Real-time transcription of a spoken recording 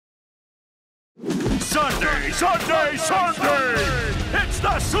Sunday, Sunday, Sunday! It's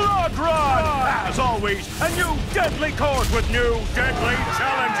the Slug Run! As always, a new deadly course with new deadly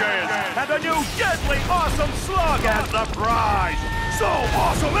challenges! And a new deadly awesome slug as the prize! So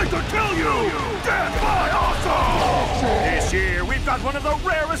awesome it could kill you! Death by awesome! This year, we've got one of the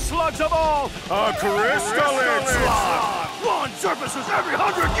rarest slugs of all, a crystalline slug! One surfaces every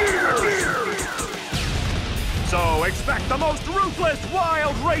 100 years! So expect the most ruthless,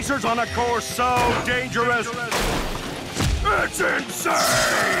 wild racers on a course so dangerous. It's insane!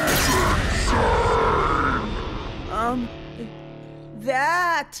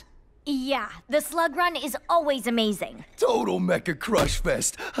 That! Yeah, the Slug Run is always amazing. Total Mecha Crush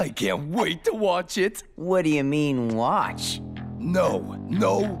Fest. I can't wait to watch it. What do you mean, watch? No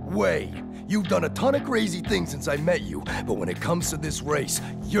way. You've done a ton of crazy things since I met you, but when it comes to this race,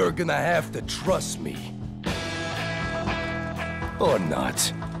 you're gonna have to trust me. Or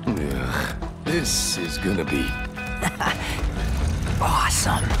not. Ugh, this is gonna be...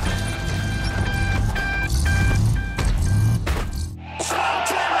 Awesome.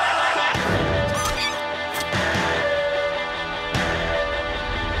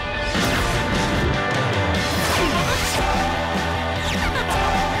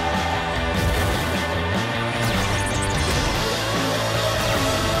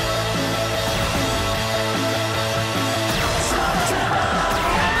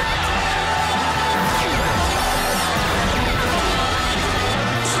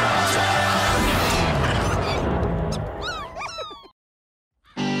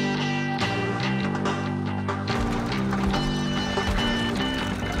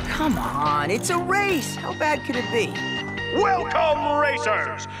 Come on, it's a race. How bad could it be? Welcome,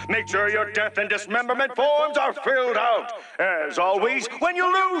 racers! Make sure your death and dismemberment forms are filled out. As always, when you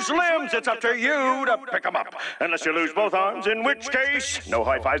lose limbs, it's up to you to pick them up. Unless you lose both arms, in which case, no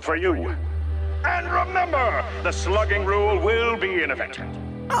high fives for you. And remember, the slugging rule will be in effect.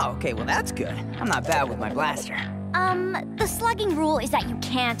 Oh, okay, well that's good. I'm not bad with my blaster. The slugging rule is that you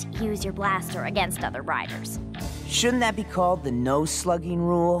can't use your blaster against other riders. Shouldn't that be called the no slugging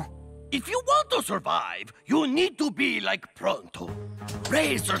rule? If you want to survive, you need to be like Pronto.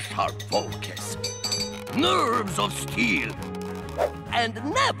 Razor-sharp focus, nerves of steel, and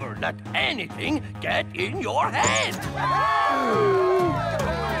never let anything get in your head.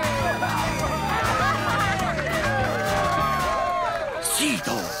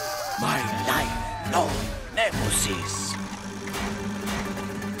 Cito, my lifelong nemesis.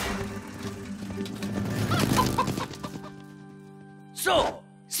 So,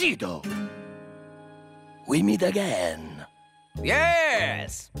 Cito, we meet again.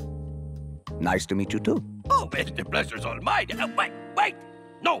 Yes! Nice to meet you too. Oh, well, the pleasure's all mine. Wait!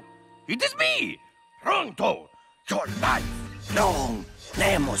 No, it is me, Pronto, your lifelong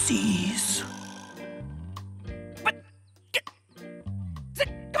nemesis. But,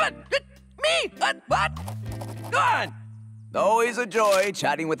 come on, me? What? Go on. Always a joy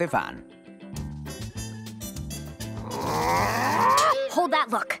chatting with a fan. Hold that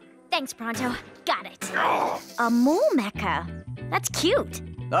look. Thanks, Pronto. Got it. A mole mecha. That's cute.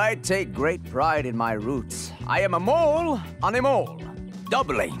 I take great pride in my roots. I am a mole on a mole,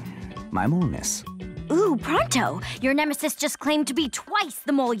 doubling my moleness. Ooh, Pronto, your nemesis just claimed to be twice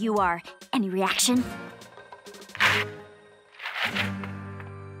the mole you are. Any reaction?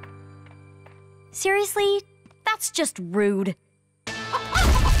 Seriously? That's just rude.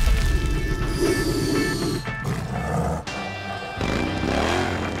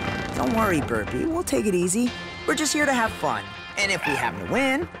 Don't worry, Burpee. We'll take it easy. We're just here to have fun. And if we happen to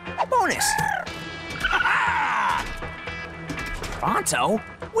win, a bonus. Pronto?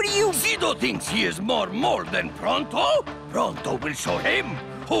 What do you... Cito thinks he is more mole than Pronto. Pronto will show him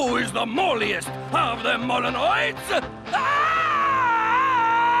who is the molliest of the Molenoids.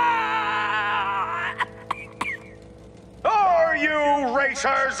 Are you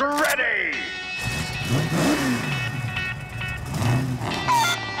racers ready?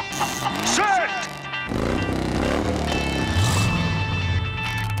 Set!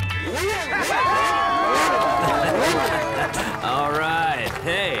 All right,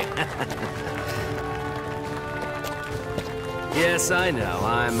 hey. Yes, I know,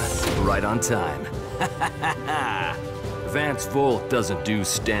 I'm right on time. Vance Volt doesn't do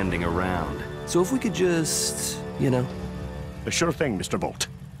standing around. So if we could just, you know. A sure thing, Mr. Volt.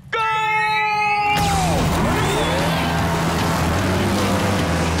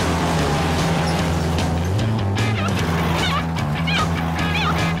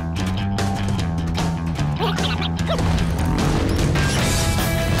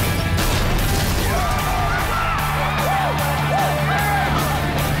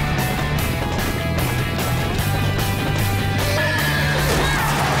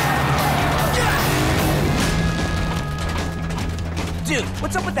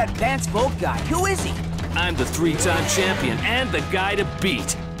 What's up with that Vance Volk guy? Who is he? I'm the 3-time champion and the guy to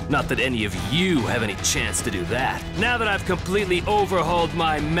beat. Not that any of you have any chance to do that. Now that I've completely overhauled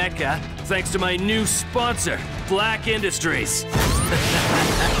my mecha, thanks to my new sponsor, Blakk Industries.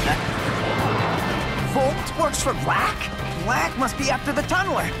 Volt works for Blakk? Blakk must be after the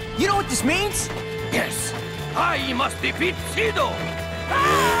tunneler. You know what this means? Yes, I must defeat Sido. No,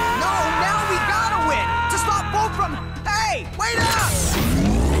 now we gotta win! To stop Volt from... Hey, wait up!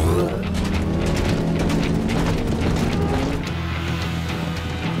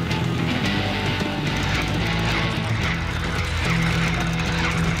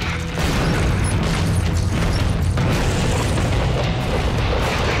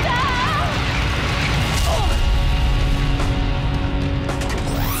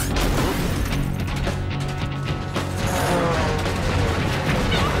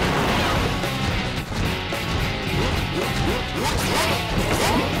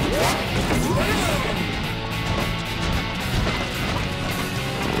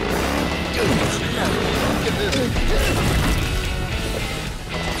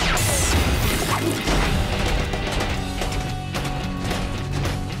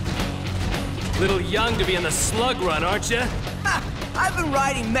 Little young to be in the Slug Run, aren't you? Ha! I've been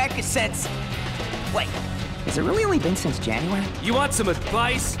riding mecha since... Wait, has it really only been since January? You want some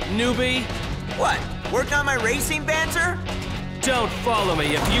advice, newbie? What? Working on my racing banter? Don't follow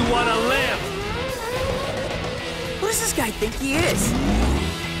me if you want to live! Who does this guy think he is?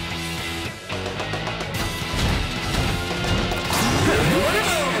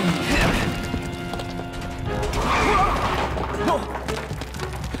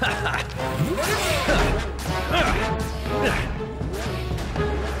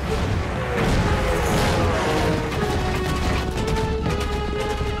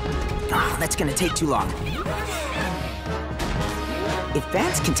 Oh, that's gonna take too long. If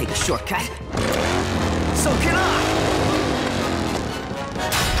Vance can take a shortcut, so can I!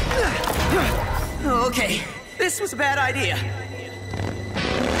 Okay, this was a bad idea.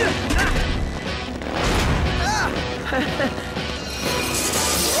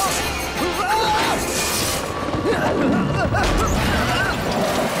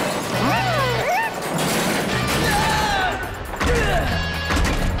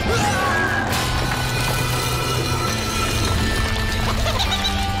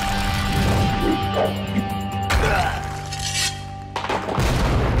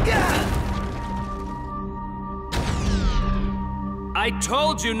 I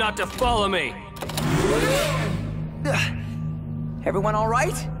told you not to follow me! Everyone all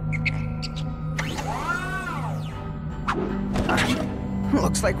right?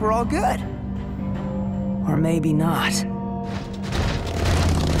 Looks like we're all good. Or maybe not.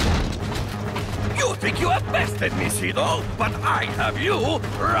 You think you have bested me, Sido, but I have you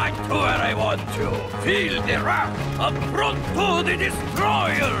right to where I want you. Feel the wrath of Pronto the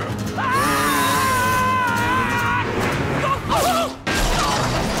Destroyer!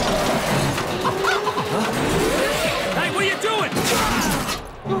 Hey, what are you doing?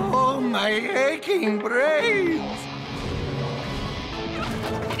 Oh, my aching brains!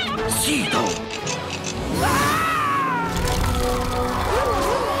 Sido!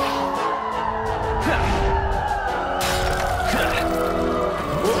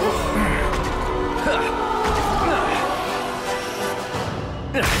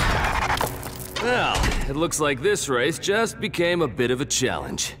 Well, it looks like this race just became a bit of a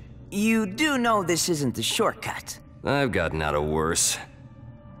challenge. You do know this isn't the shortcut. I've gotten out of worse.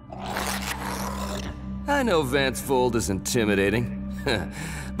 I know Vance Fold is intimidating,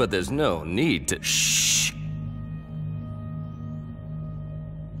 but there's no need to shh.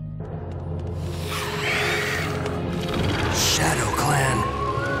 Shadow Clan.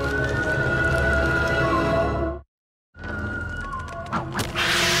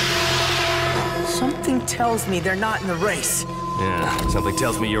 Something tells me they're not in the race. Yeah, something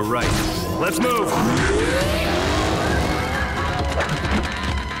tells me you're right. Let's move!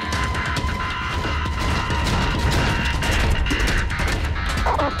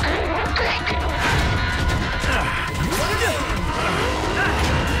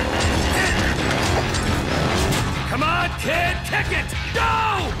 Come on, kid, kick it!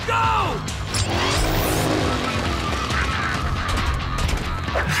 Go! Go!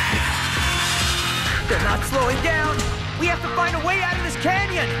 They're not slowing down. We have to find a way out of this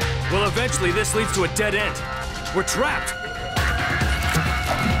canyon. Well, eventually this leads to a dead end. We're trapped.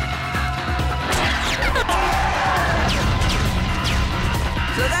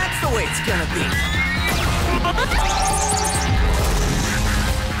 So that's the way it's gonna be.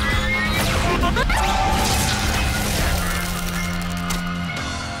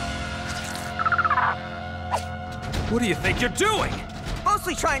 What do you think you're doing?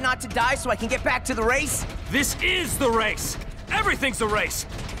 Mostly trying not to die so I can get back to the race. This is the race. Everything's a race.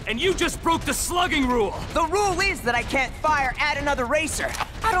 And you just broke the slugging rule. The rule is that I can't fire at another racer.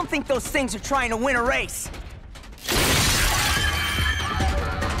 I don't think those things are trying to win a race.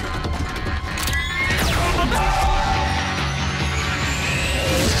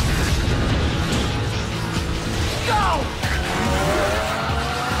 Go!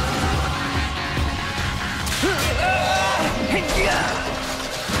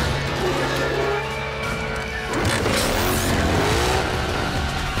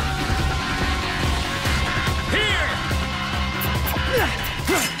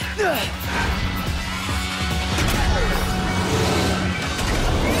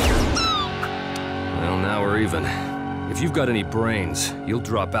 Well, now we're even. If you've got any brains, you'll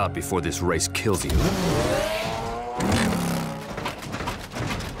drop out before this race kills you.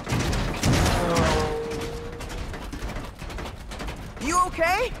 You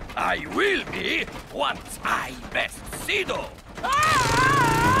okay? I will be once I best Sido.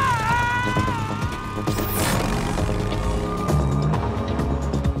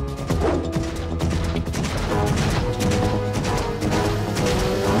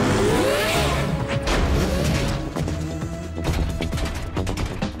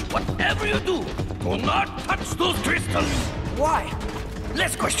 Whatever you do, do not touch those crystals. Why?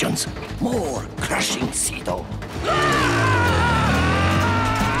 Less questions, more crushing Sido.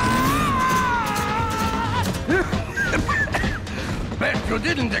 Bet you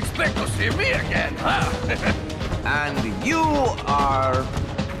didn't expect to see me again, huh? And you are...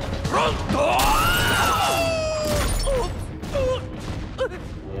 Pronto!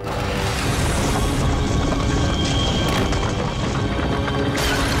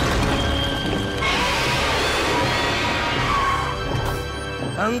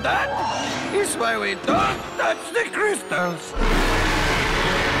 And that is why we don't touch the crystals.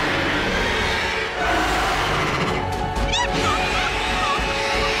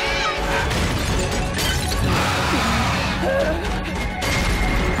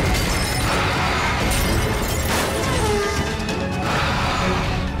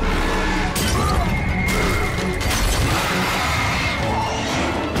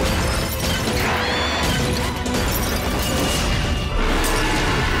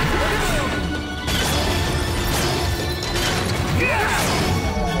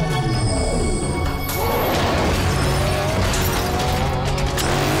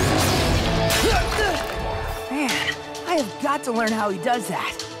 Got to learn how he does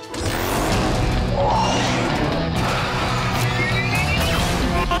that.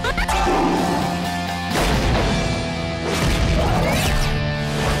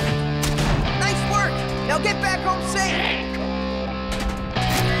 Nice work! Now get back home safe!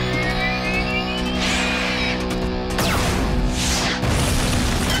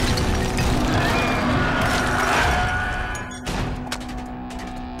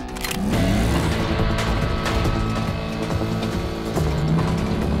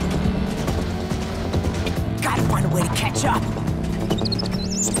 Up.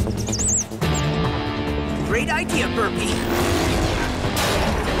 Great idea, Burpee.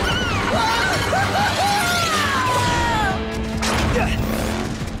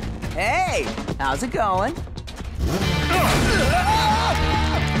 Hey, how's it going?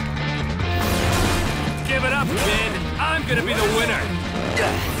 Give it up, kid. I'm gonna be the winner.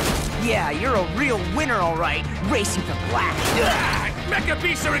 Yeah, you're a real winner, all right. Racing for Blakk. Mecha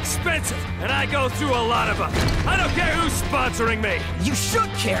Beasts are expensive, and I go through a lot of them. I don't care who's sponsoring me. You should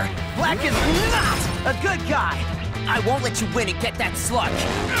care. Blakk is not a good guy. I won't let you win and get that slug.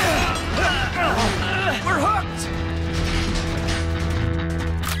 We're hooked.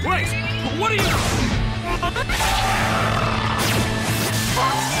 Wait, what are you...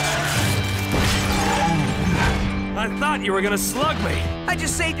 I thought you were gonna slug me. I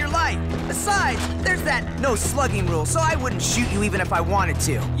just saved your life. Besides, there's that no slugging rule, so I wouldn't shoot you even if I wanted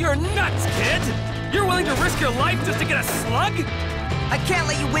to. You're nuts, kid! You're willing to risk your life just to get a slug? I can't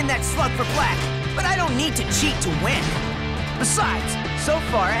let you win that slug for Blakk, but I don't need to cheat to win. Besides, so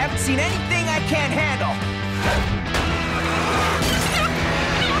far I haven't seen anything I can't handle.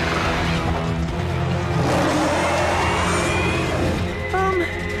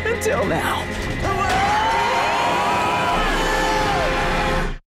 Until now.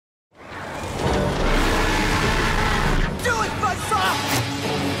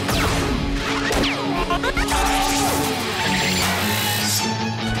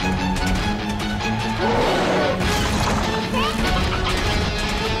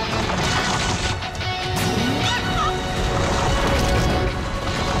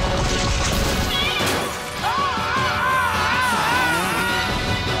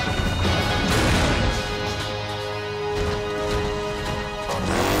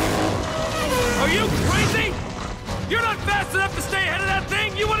 fast enough to stay ahead of that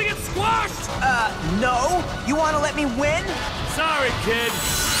thing? You want to get squashed? No. You want to let me win? Sorry, kid.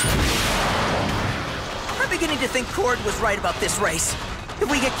 I'm beginning to think Cord was right about this race.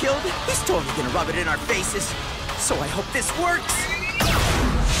 If we get killed, he's totally gonna rub it in our faces. So I hope this works.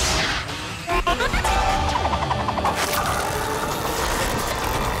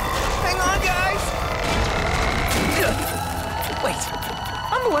 Hang on, guys! Wait,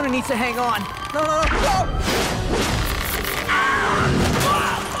 I'm the one who needs to hang on. No, no, no, no!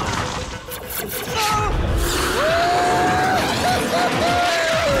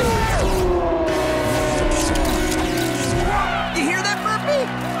 You hear that, Burpee?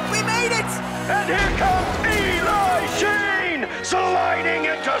 We made it! And here comes Eli Shane, sliding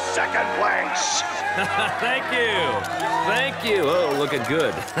into second place. Thank you. Thank you. Oh, looking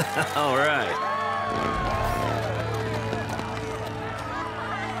good. All right.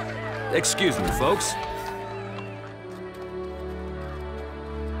 Excuse me, folks.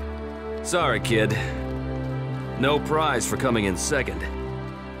 Sorry, kid. No prize for coming in second.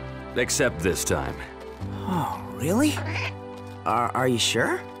 Except this time. Oh, really? Are you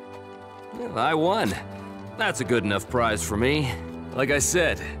sure? Well, I won. That's a good enough prize for me. Like I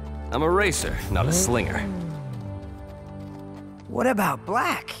said, I'm a racer, not a slinger. What about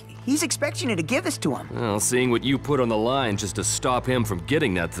Blakk? He's expecting you to give this to him. Well, seeing what you put on the line just to stop him from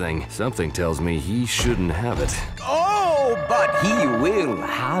getting that thing, something tells me he shouldn't have it. Oh, but he will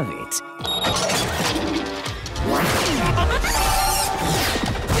have it.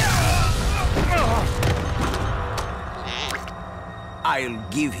 I'll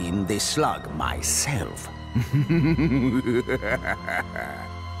give him the slug myself.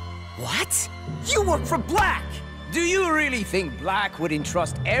 What? You work for Blakk! Do you really think Blakk would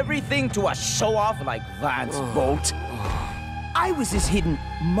entrust everything to a show-off like Vance Bolt? I was his hidden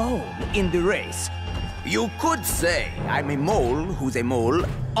mole in the race. You could say I'm a mole who's a mole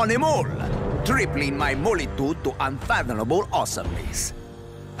on a mole, tripling my molitude to unfathomable awesomeness.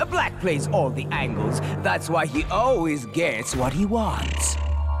 Blakk plays all the angles. That's why he always gets what he wants.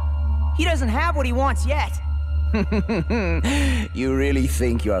 He doesn't have what he wants yet. You really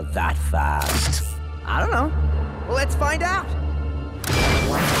think you're that fast? I don't know. Let's find out.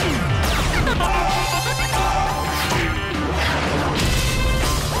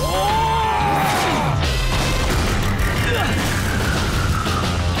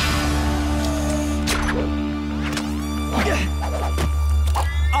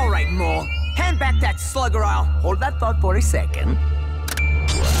 All right, Mole. Hand back that slugger. I'll hold that thought for a second.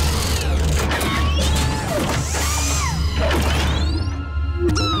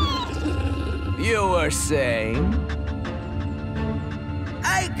 You were saying?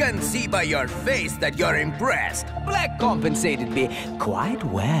 I can see by your face that you're impressed. Blakk compensated me quite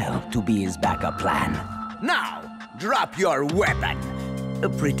well to be his backup plan. Now, drop your weapon.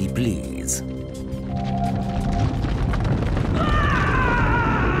 Pretty please.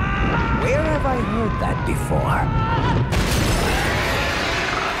 Where have I heard that before?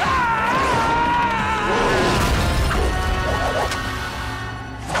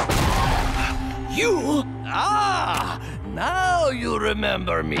 You? Ah! Now you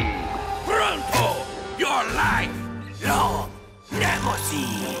remember me. Pronto! Your life long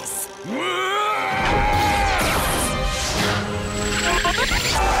nemesis!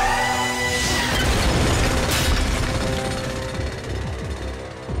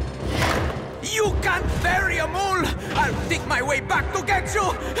 You can't bury a mole! I'll dig my way back to get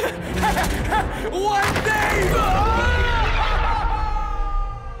you! One day!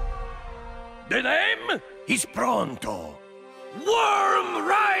 The name is Pronto. Worm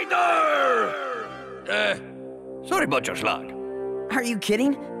Rider! Sorry about your slug. Are you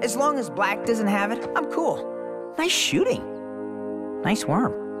kidding? As long as Blakk doesn't have it, I'm cool. Nice shooting. Nice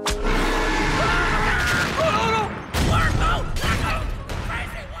worm.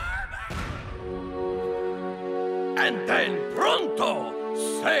 And then Pronto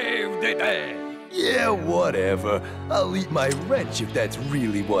saved the day. Yeah, whatever. I'll eat my wrench if that's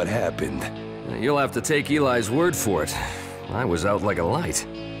really what happened. You'll have to take Eli's word for it. I was out like a light.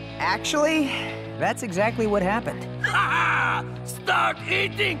 Actually, that's exactly what happened. Ha! Start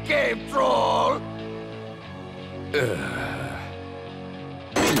eating, cave troll!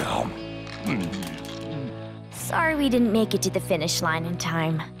 Sorry we didn't make it to the finish line in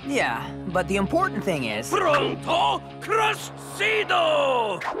time. Yeah, but the important thing is... Pronto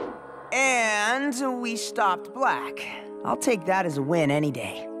cruscido! And we stopped Blakk. I'll take that as a win any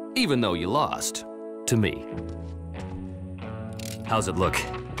day. Even though you lost. To me. How's it look?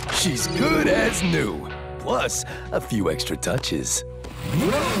 She's good as new. Plus, a few extra touches.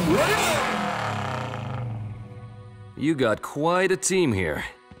 You got quite a team here.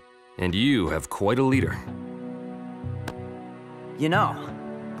 And you have quite a leader. You know,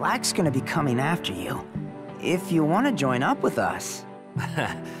 Black's gonna be coming after you. If you want to join up with us.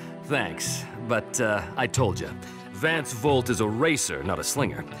 Thanks, but I told you. Vance Volt is a racer, not a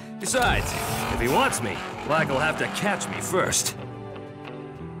slinger. Besides, if he wants me, Blakk will have to catch me first.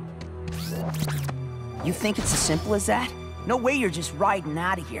 You think it's as simple as that? No way you're just riding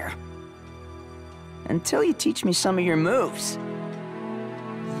out of here. Until you teach me some of your moves.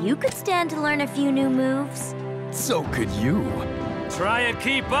 You could stand to learn a few new moves. So could you. Try and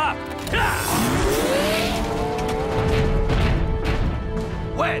keep up!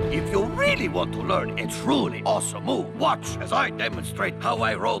 Well, if you really want to learn a truly awesome move, watch as I demonstrate how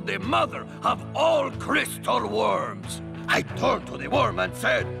I rolled the mother of all crystal worms. I turned to the worm and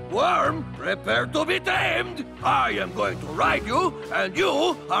said, "Worm, prepare to be tamed. I am going to ride you, and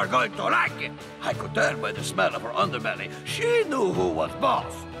you are going to like it." I could tell by the smell of her underbelly. She knew who was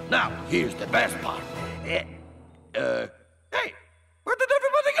boss. Now, here's the best part. Hey, where did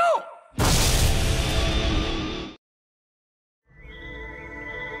everybody go?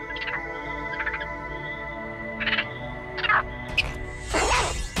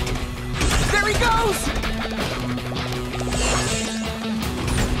 There he goes!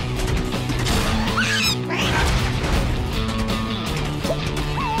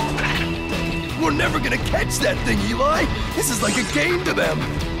 We're never gonna catch that thing, Eli! This is like a game to them!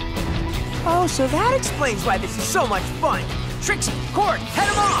 Oh, so that explains why this is so much fun. Trixie, Cord, head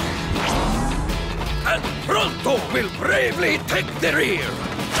him off! And Pronto will bravely take the rear.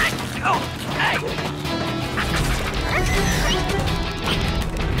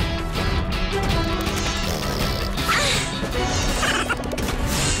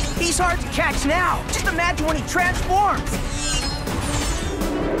 He's hard to catch now. Just imagine when he transforms.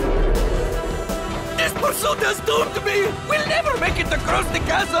 This pursuit has doomed me! We'll never make it across the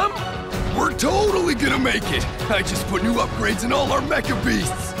chasm! We're totally gonna make it! I just put new upgrades in all our Mecha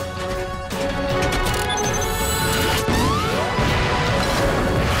Beasts!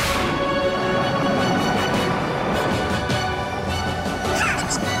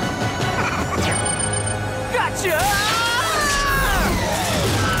 Gotcha!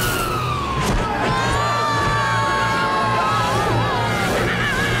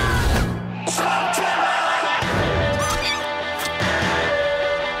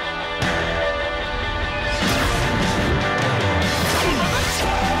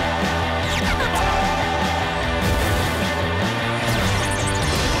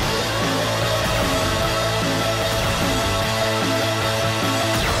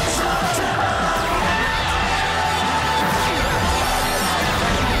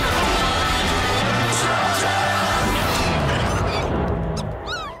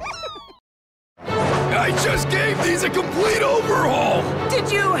 I just gave these a complete overhaul!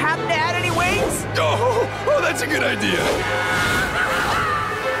 Did you happen to add any wings? Oh, that's a good idea!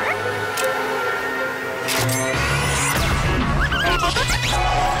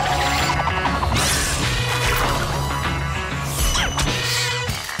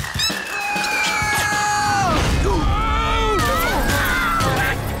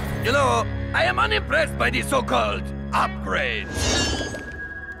 You know, I am unimpressed by these so-called upgrades.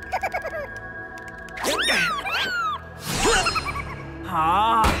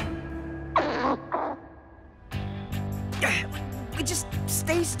 We just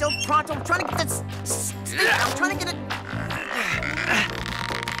stay still, Pronto. I'm trying to get this. I'm trying to get it.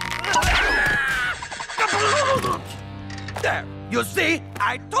 There, you see?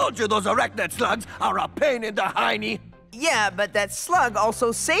 I told you those arachnid slugs are a pain in the hiney. Yeah, but that slug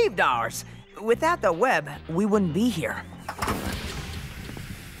also saved ours. Without the web, we wouldn't be here.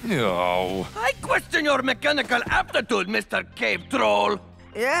 No. I question your mechanical aptitude, Mr. Cave Troll.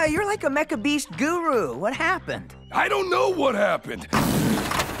 Yeah, you're like a Mecha Beast guru. What happened? I don't know what happened.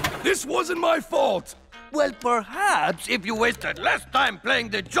 This wasn't my fault. Well, perhaps if you wasted less time playing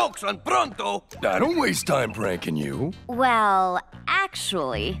the jokes on Pronto. I don't waste time pranking you. Well,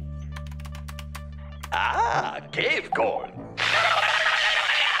 actually... Ah, cave corn.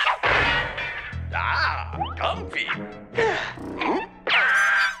 Ah, comfy.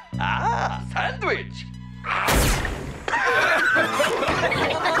 Ah, sandwich.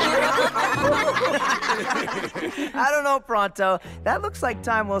 I don't know, Pronto. That looks like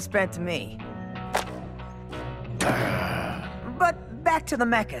time well spent to me. But back to the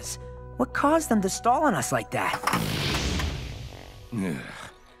mechas. What caused them to stall on us like that?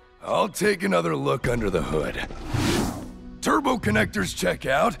 I'll take another look under the hood. Turbo connectors check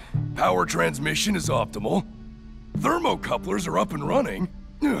out. Power transmission is optimal. Thermocouplers are up and running.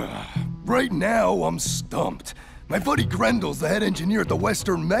 Right now, I'm stumped. My buddy Grendel's the head engineer at the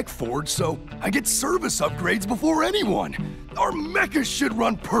Western Mecha Forge, so I get service upgrades before anyone. Our mechas should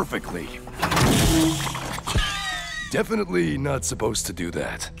run perfectly. Definitely not supposed to do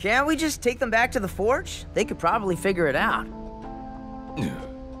that. Can't we just take them back to the forge? They could probably figure it out.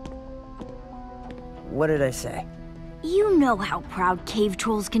 What did I say? You know how proud cave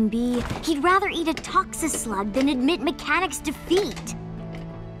trolls can be. He'd rather eat a toxic slug than admit mechanics' defeat.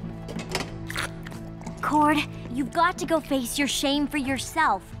 Cord, you've got to go face your shame for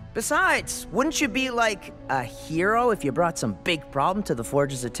yourself. Besides, wouldn't you be like a hero if you brought some big problem to the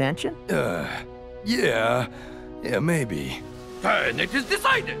forge's attention? Yeah, maybe. Then it is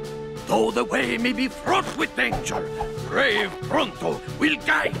decided. Though the way may be fraught with danger, brave Pronto will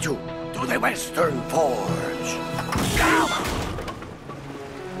guide you to the Western Forge.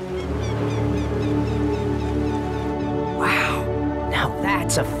 Wow, now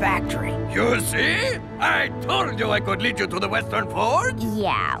that's a factory. You see? I told you I could lead you to the Western Forge.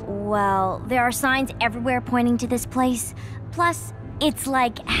 Yeah, well, there are signs everywhere pointing to this place. Plus, it's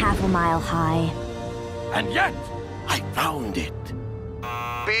like half a mile high. And yet, I found it.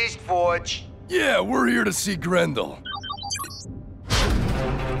 Beast Forge. Yeah, we're here to see Grendel.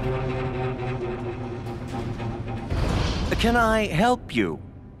 Can I help you?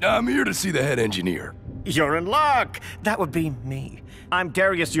 I'm here to see the head engineer. You're in luck. That would be me. I'm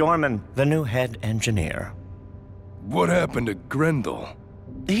Darius Yorman, the new head engineer. What happened to Grendel?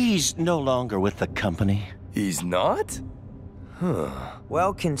 He's no longer with the company. He's not? Huh.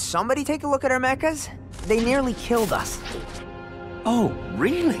 Well, can somebody take a look at our mechas? They nearly killed us. Oh,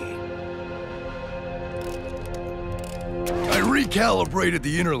 really? I recalibrated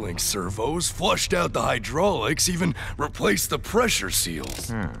the interlink servos, flushed out the hydraulics, even replaced the pressure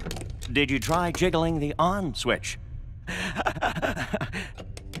seals. Did you try jiggling the on switch?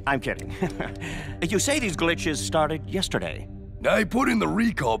 I'm kidding. You say these glitches started yesterday. I put in the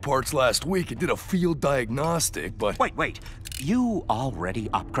recall parts last week and did a field diagnostic, but... Wait. You already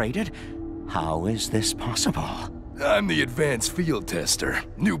upgraded? How is this possible? I'm the advanced field tester.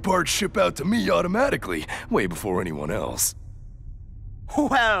 New parts ship out to me automatically, way before anyone else.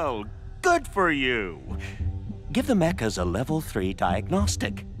 Well, good for you. Give the mechas a level 3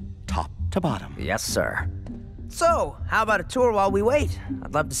 diagnostic, top to bottom. Yes, sir. So, how about a tour while we wait?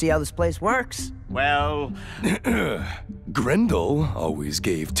 I'd love to see how this place works. Well, Grendel always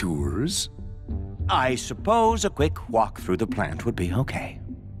gave tours. I suppose a quick walk through the plant would be okay.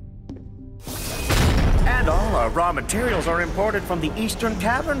 And all our raw materials are imported from the eastern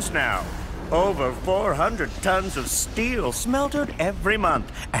caverns now. Over 400 tons of steel smelted every month,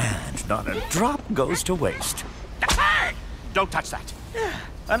 and not a drop goes to waste. Hey! Don't touch that.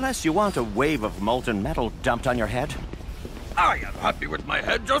 Unless you want a wave of molten metal dumped on your head. I am happy with my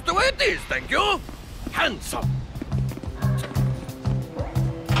head just the way it is, thank you. Handsome.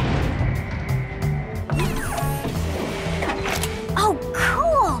 Oh,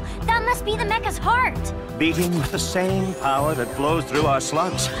 cool! That must be the mecha's heart. Beating with the same power that flows through our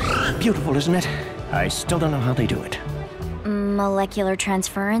slugs. Beautiful, isn't it? I still don't know how they do it. Molecular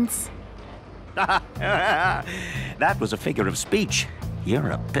transference? That was a figure of speech.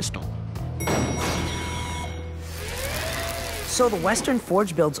 You're a pistol. So the Western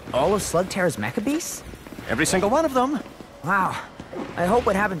Forge builds all of Slugterra's Mecha Beasts? Every single one of them. Wow. I hope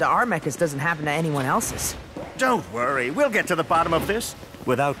what happened to our mechas doesn't happen to anyone else's. Don't worry, we'll get to the bottom of this.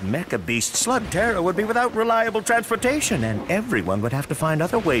 Without Mecha Beast, Slugterra would be without reliable transportation, and everyone would have to find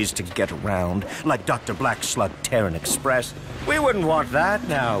other ways to get around, like Dr. Black's Slugterran Express. We wouldn't want that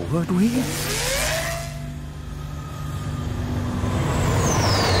now, would we?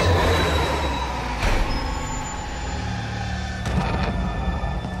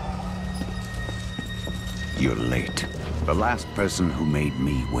 You're late. The last person who made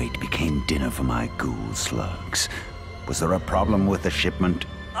me wait became dinner for my ghoul slugs. Was there a problem with the shipment?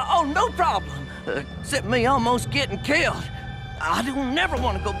 Oh, no problem. Except me almost getting killed. I do never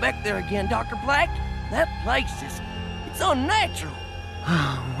want to go back there again, Dr. Blakk. That place it's unnatural.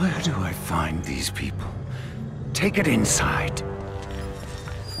 Where do I find these people? Take it inside.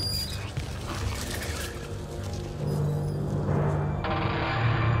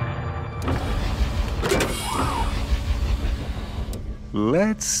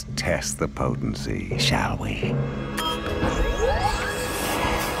 Let's test the potency, shall we?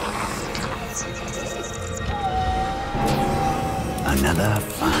 Another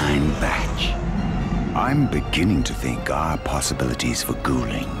fine batch. I'm beginning to think our possibilities for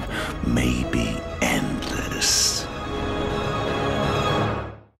ghouling may be endless.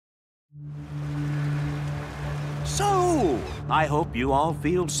 So, I hope you all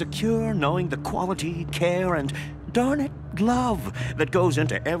feel secure knowing the quality, care, and darn-it glove that goes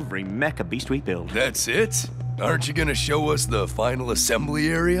into every Mecha Beast we build. That's it? Aren't you gonna show us the final assembly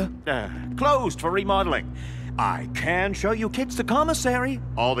area? Closed for remodeling. I can show you kids the commissary.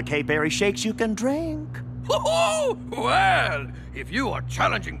 All the K-berry shakes you can drink. Oh, well, if you are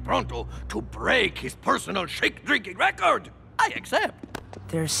challenging Pronto to break his personal shake-drinking record, I accept.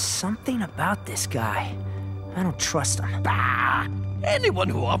 There's something about this guy. I don't trust him. Bah! Anyone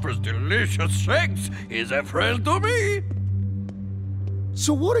who offers delicious shakes is a friend to me.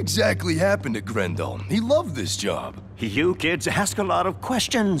 So what exactly happened to Grendel? He loved this job. You kids ask a lot of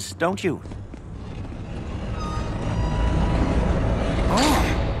questions, don't you?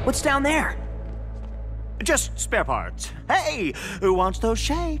 Oh, what's down there? Just spare parts. Hey, who wants those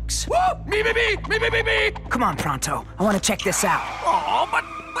shakes? Woo! Me! Come on, Pronto. I want to check this out. Oh, but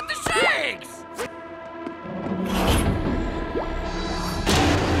the shakes!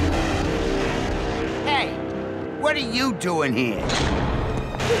 Hey, what are you doing here?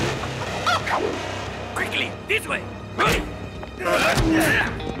 Quickly, this way!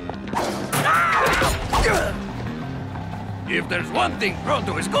 If there's one thing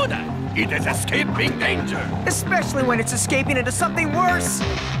Pronto is good at, it is escaping danger. Especially when it's escaping into something worse.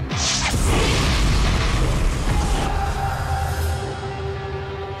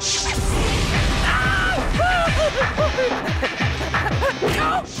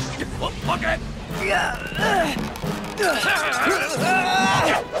 Okay.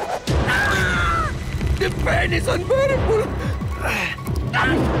 The pain is unbearable.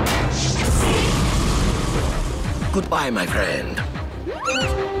 Goodbye, my friend.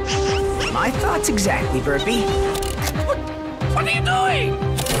 My thoughts exactly, Burpee. What are you doing?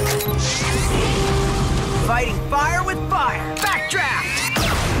 Fighting fire with fire. Backdraft!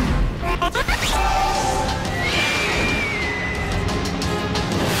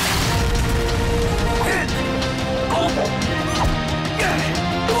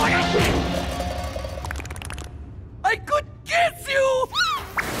 I could kiss you!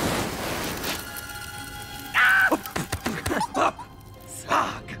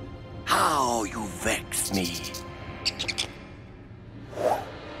 Slug, how you vex me.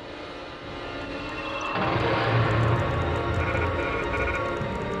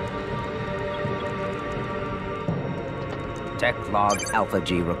 Tech log Alpha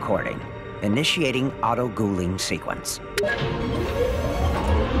G recording. Initiating auto-ghouling sequence.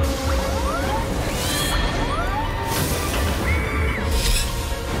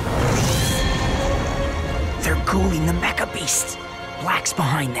 They're ghouling the Mecha Beast. Black's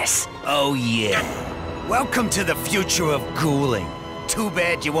behind this. Oh, yeah. Welcome to the future of ghouling. Too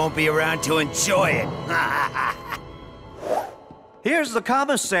bad you won't be around to enjoy it. Here's the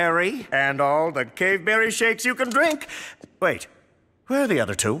commissary and all the caveberry shakes you can drink. Wait, where are the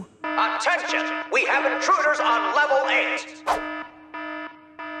other two? Attention! We have intruders on level 8!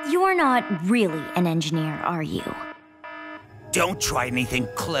 You're not really an engineer, are you? Don't try anything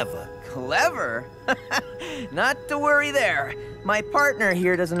clever. Clever? Not to worry there. My partner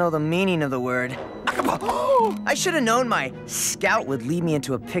here doesn't know the meaning of the word. I should have known my scout would lead me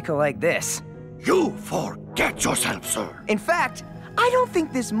into a pickle like this. You forget yourself, sir. In fact, I don't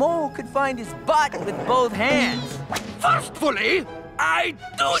think this mole could find his butt with both hands. Firstly, I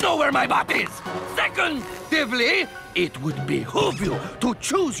do know where my butt is. Secondly, it would behoove you to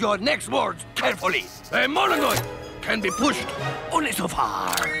choose your next words carefully. A Molenoid can be pushed only so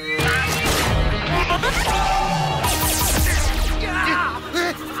far.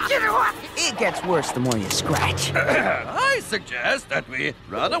 It gets worse the more you scratch. I suggest that we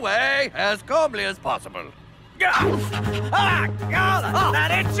run away as calmly as possible.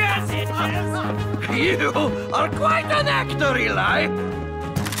 That itches! You are quite an actor, Eli.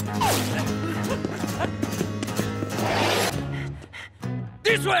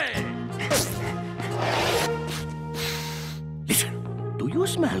 This way! Listen, do you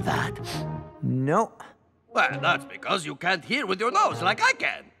smell that? Nope. Well, that's because you can't hear with your nose like I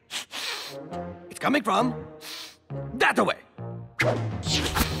can. It's coming from that way.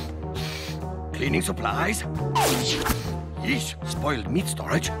 Cleaning supplies. Yeesh, spoiled meat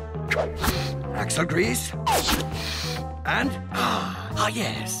storage. Axle grease. And,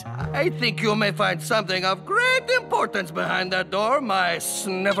 yes, I think you may find something of great importance behind that door, my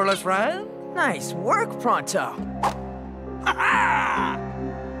snifferless friend. Nice work, Pronto. Ha-ha!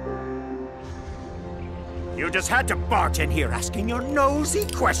 You just had to barge in here asking your nosy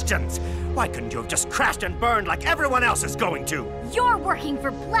questions. Why couldn't you have just crashed and burned like everyone else is going to? You're working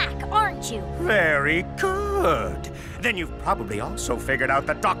for Blakk, aren't you? Very good. Then you've probably also figured out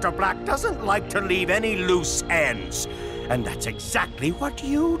that Dr. Blakk doesn't like to leave any loose ends. And that's exactly what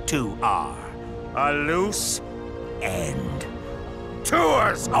you two are. A loose end.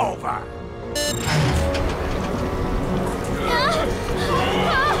 Tour's over.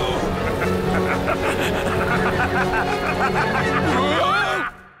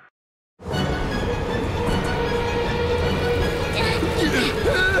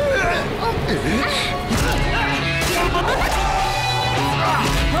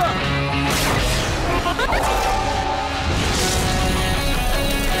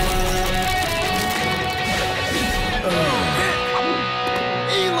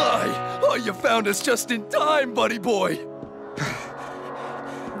 Eli! Oh, you found us just in time, buddy boy.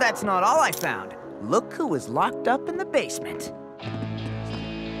 That's not all I found. Look who was locked up in the basement.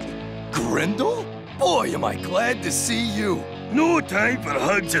 Grendel? Boy, am I glad to see you. No time for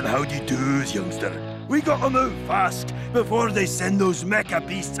hugs and howdy-doos, youngster. We gotta move fast before they send those Mecha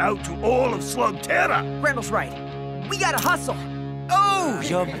Beasts out to all of Slugterra. Grendel's right. We gotta hustle. Oh,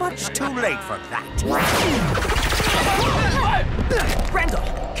 you're much too late for that. Grendel,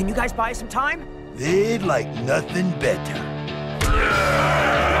 can you guys buy some time? They'd like nothing better.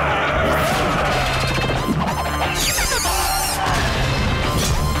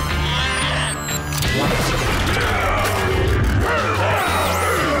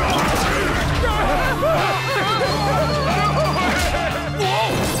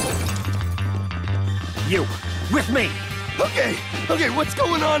 You, with me. Okay, what's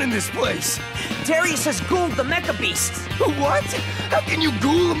going on in this place? Darius has ghouled the Mecha Beasts. What? How can you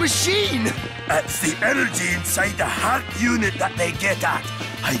ghoul a machine? That's the energy inside the heart unit that they get at.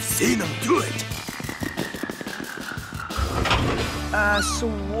 I've seen them do it. So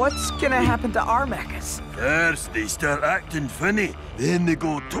what's gonna happen to our mechas? First, they start acting funny. Then they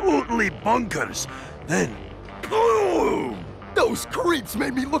go totally bonkers. Then, boom! Those creeps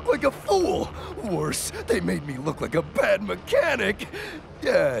made me look like a fool. Worse, they made me look like a bad mechanic.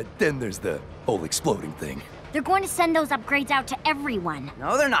 Yeah, then there's the whole exploding thing. They're going to send those upgrades out to everyone.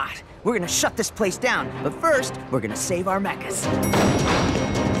 No, they're not. We're gonna shut this place down. But first, we're gonna save our mechas.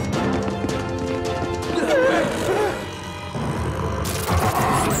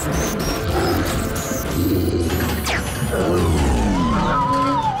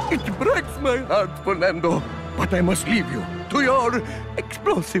 It breaks my heart, Fernando, but I must leave you to your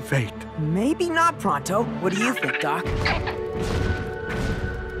explosive fate. Maybe not, Pronto. What do you think, Doc?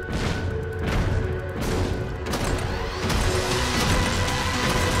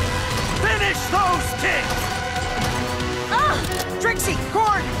 Finish those kids! Trixie!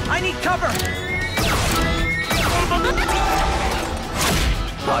 Corn! I need cover!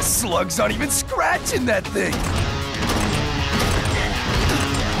 Slugs aren't even scratching that thing.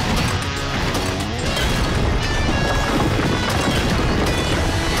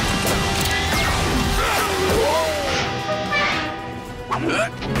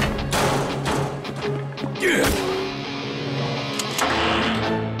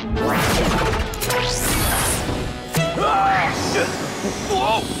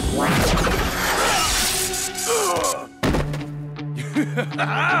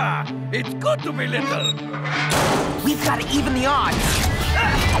 It's good to be little. We've got to even the odds.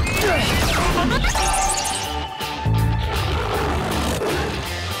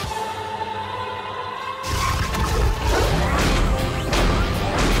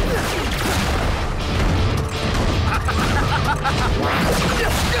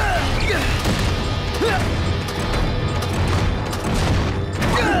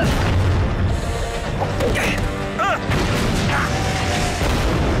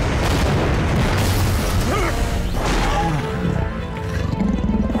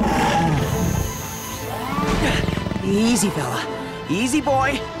 Easy, fella. Easy,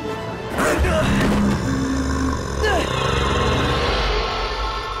 boy.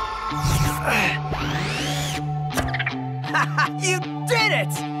 You did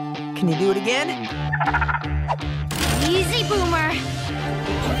it! Can you do it again? Easy, Boomer.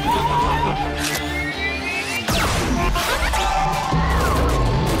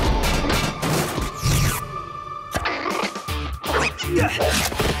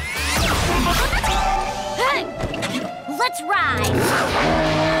 Let's ride!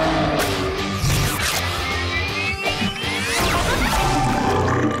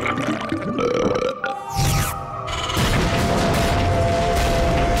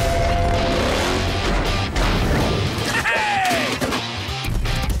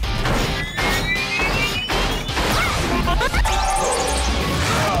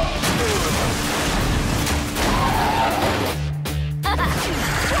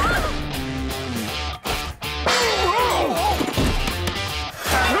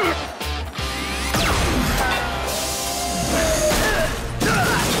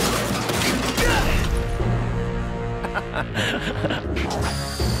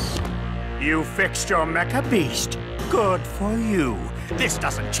 fixed your Mecha Beast. Good for you. This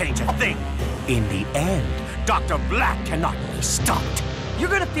doesn't change a thing. In the end, Dr. Blakk cannot be stopped. You're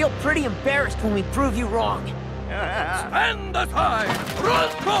gonna feel pretty embarrassed when we prove you wrong. Stand aside!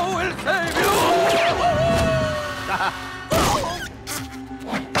 Pronto will save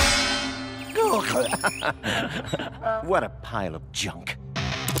you! What a pile of junk.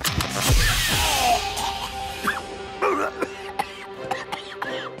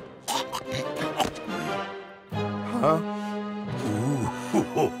 Huh? Ooh,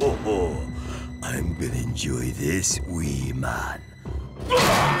 I'm gonna enjoy this, wee man.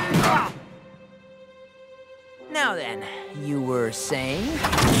 Now then, you were saying?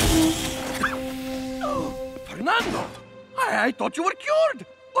 Fernando! I thought you were cured!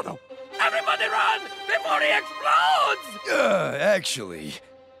 Oh no! Everybody run before he explodes! Actually,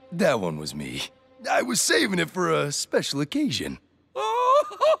 that one was me. I was saving it for a special occasion. Oh,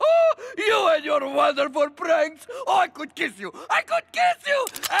 you and your wonderful pranks! Oh, I could kiss you! I could kiss you!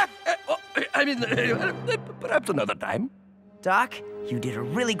 I mean, perhaps another time. Doc, you did a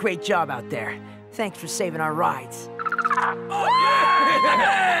really great job out there. Thanks for saving our rides. Oh, yeah!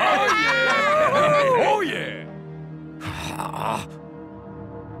 Oh, yeah!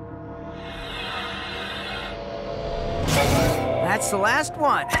 That's the last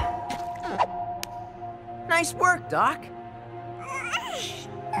one. Nice work, Doc.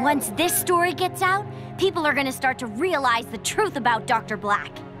 Once this story gets out, people are gonna start to realize the truth about Dr.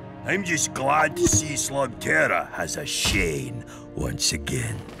 Blakk. I'm just glad to see Slugterra has a Shane once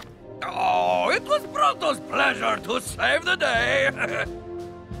again. Oh, it was Pronto's pleasure to save the day.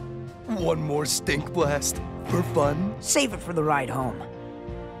 One more stink blast for fun. Save it for the ride home.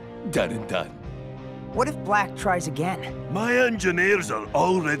 Done and done. What if Blakk tries again? My engineers are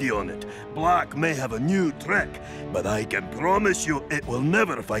already on it. Blakk may have a new trick, but I can promise you it will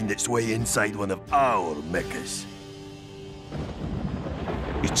never find its way inside one of our mechas.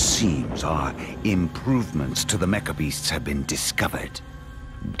 It seems our improvements to the Mecha Beasts have been discovered.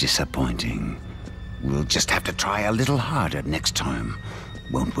 Disappointing. We'll just have to try a little harder next time,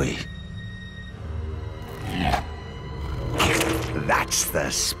 won't we? That's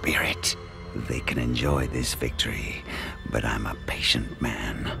the spirit. They can enjoy this victory, but I'm a patient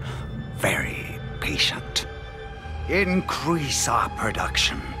man. Very patient. Increase our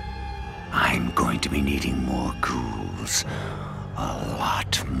production. I'm going to be needing more ghouls. A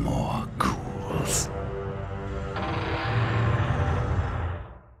lot more.